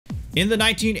In the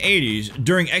 1980s,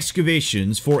 during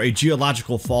excavations for a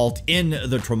geological fault in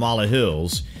the Tirumala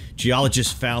Hills,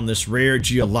 geologists found this rare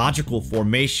geological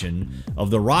formation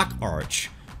of the rock arch,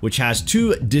 which has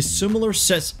two dissimilar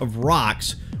sets of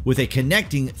rocks with a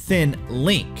connecting thin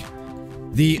link.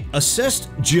 The assessed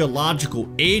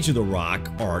geological age of the rock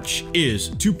arch is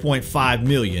 2.5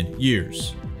 million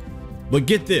years. But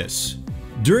get this,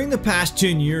 during the past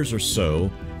 10 years or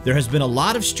so, there has been a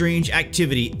lot of strange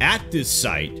activity at this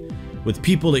site, with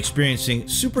people experiencing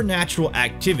supernatural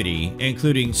activity,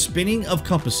 including spinning of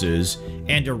compasses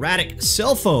and erratic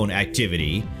cell phone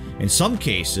activity, in some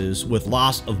cases with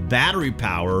loss of battery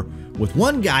power, with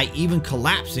one guy even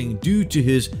collapsing due to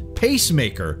his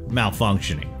pacemaker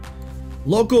malfunctioning.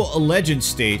 Local legend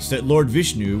states that Lord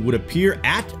Vishnu would appear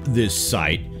at this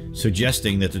site,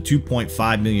 suggesting that the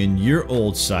 2.5 million year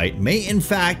old site may in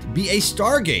fact be a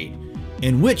Stargate,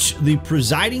 in which the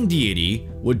presiding deity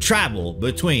would travel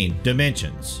between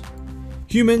dimensions.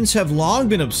 Humans have long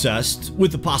been obsessed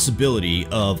with the possibility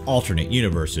of alternate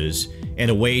universes and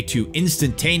a way to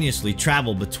instantaneously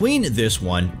travel between this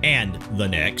one and the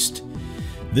next.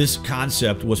 This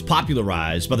concept was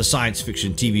popularized by the science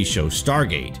fiction TV show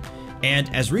Stargate,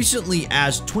 and as recently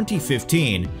as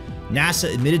 2015,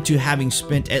 NASA admitted to having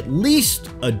spent at least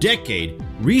a decade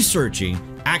researching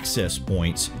access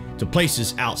points to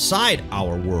places outside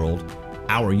our world,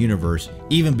 our universe,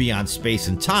 even beyond space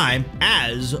and time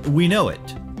as we know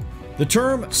it. The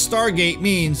term Stargate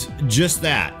means just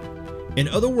that, an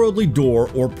otherworldly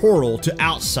door or portal to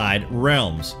outside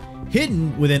realms,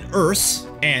 hidden within Earth's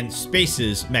and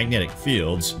space's magnetic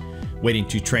fields, waiting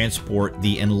to transport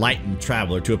the enlightened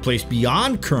traveler to a place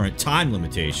beyond current time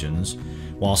limitations.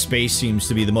 While space seems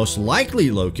to be the most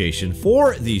likely location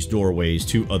for these doorways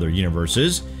to other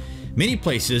universes, many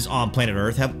places on planet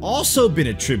Earth have also been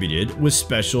attributed with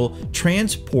special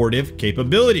transportive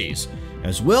capabilities,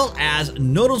 as well as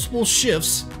noticeable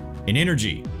shifts in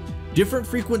energy, different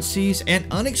frequencies, and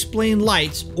unexplained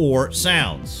lights or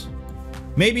sounds.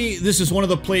 Maybe this is one of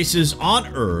the places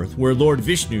on Earth where Lord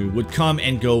Vishnu would come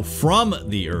and go from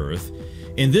the Earth.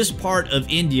 In this part of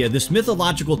India, this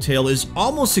mythological tale is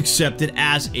almost accepted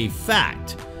as a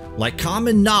fact, like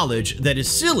common knowledge that is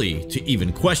silly to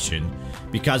even question,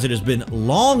 because it has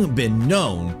long been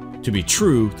known to be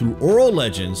true through oral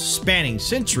legends spanning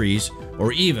centuries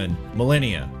or even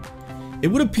millennia. It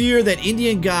would appear that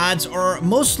Indian gods are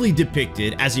mostly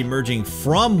depicted as emerging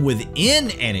from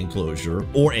within an enclosure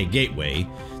or a gateway.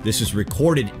 This is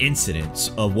recorded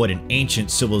incidents of what an ancient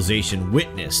civilization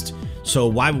witnessed, so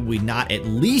why would we not at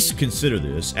least consider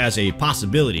this as a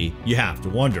possibility, you have to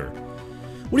wonder.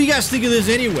 What do you guys think of this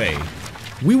anyway?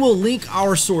 We will link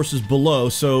our sources below,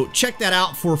 so check that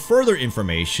out for further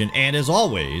information, and as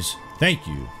always, thank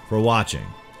you for watching.